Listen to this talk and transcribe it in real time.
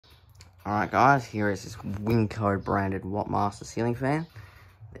Alright guys, here is this Winco branded Wattmaster ceiling fan.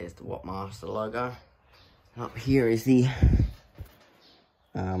 There's the Wattmaster logo. And up here is the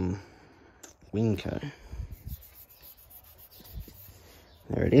Winco.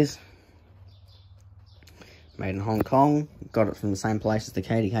 There it is. Made in Hong Kong. Got it from the same place as the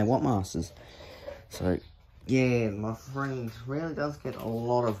KDK Wattmasters. So, yeah, my friend really does get a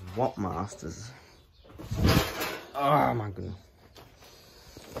lot of Wattmasters. Oh my goodness.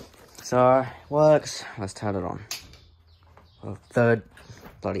 So, works. Let's turn it on. Well, third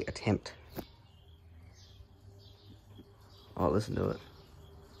bloody attempt. Oh, listen to it.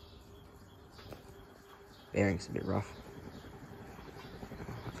 Bearing's a bit rough.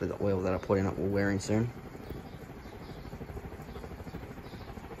 Hopefully the oil that I put in it will wear in soon.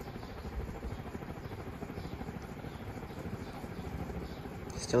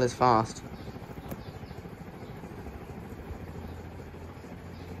 Still is fast.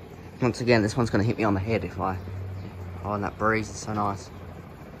 Once again, this one's going to hit me on the head if I... Oh, and that breeze is so nice.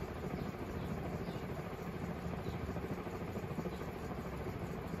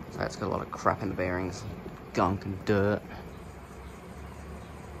 So it's got a lot of crap in the bearings. Gunk and dirt.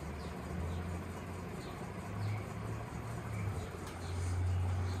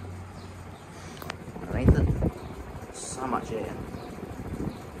 Underneath it, so much air.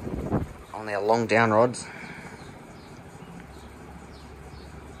 On their long down rods.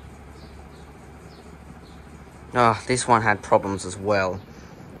 Oh, this one had problems as well.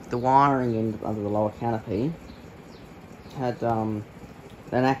 The wiring under the lower canopy had an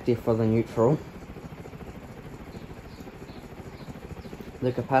active for the neutral.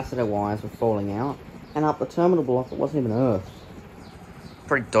 The capacitor wires were falling out, and up the terminal block it wasn't even earthed.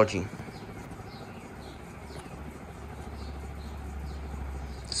 Pretty dodgy.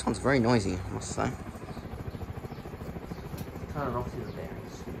 This one's very noisy, I must say. Turn it off to the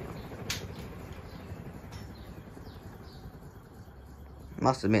bearings.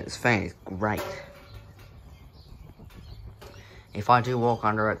 Must admit, this fan is great. If I do walk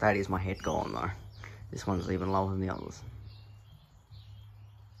under it, that is my head gone though. This one's even lower than the others.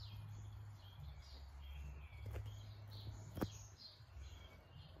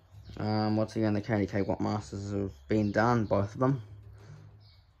 Once again, the KDK Wattmasters have been done, both of them.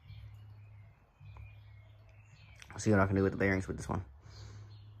 I'll see what I can do with the bearings with this one.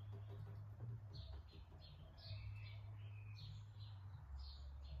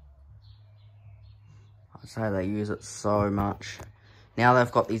 I'd say they use it so much. Now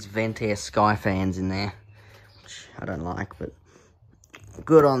they've got these vent air sky fans in there, which I don't like, but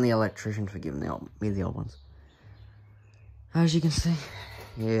good on the electrician for giving me the old ones. As you can see,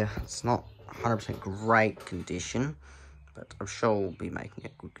 yeah, it's not 100% great condition, but I'm sure we'll be making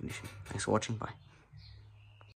it good condition. Thanks for watching, bye.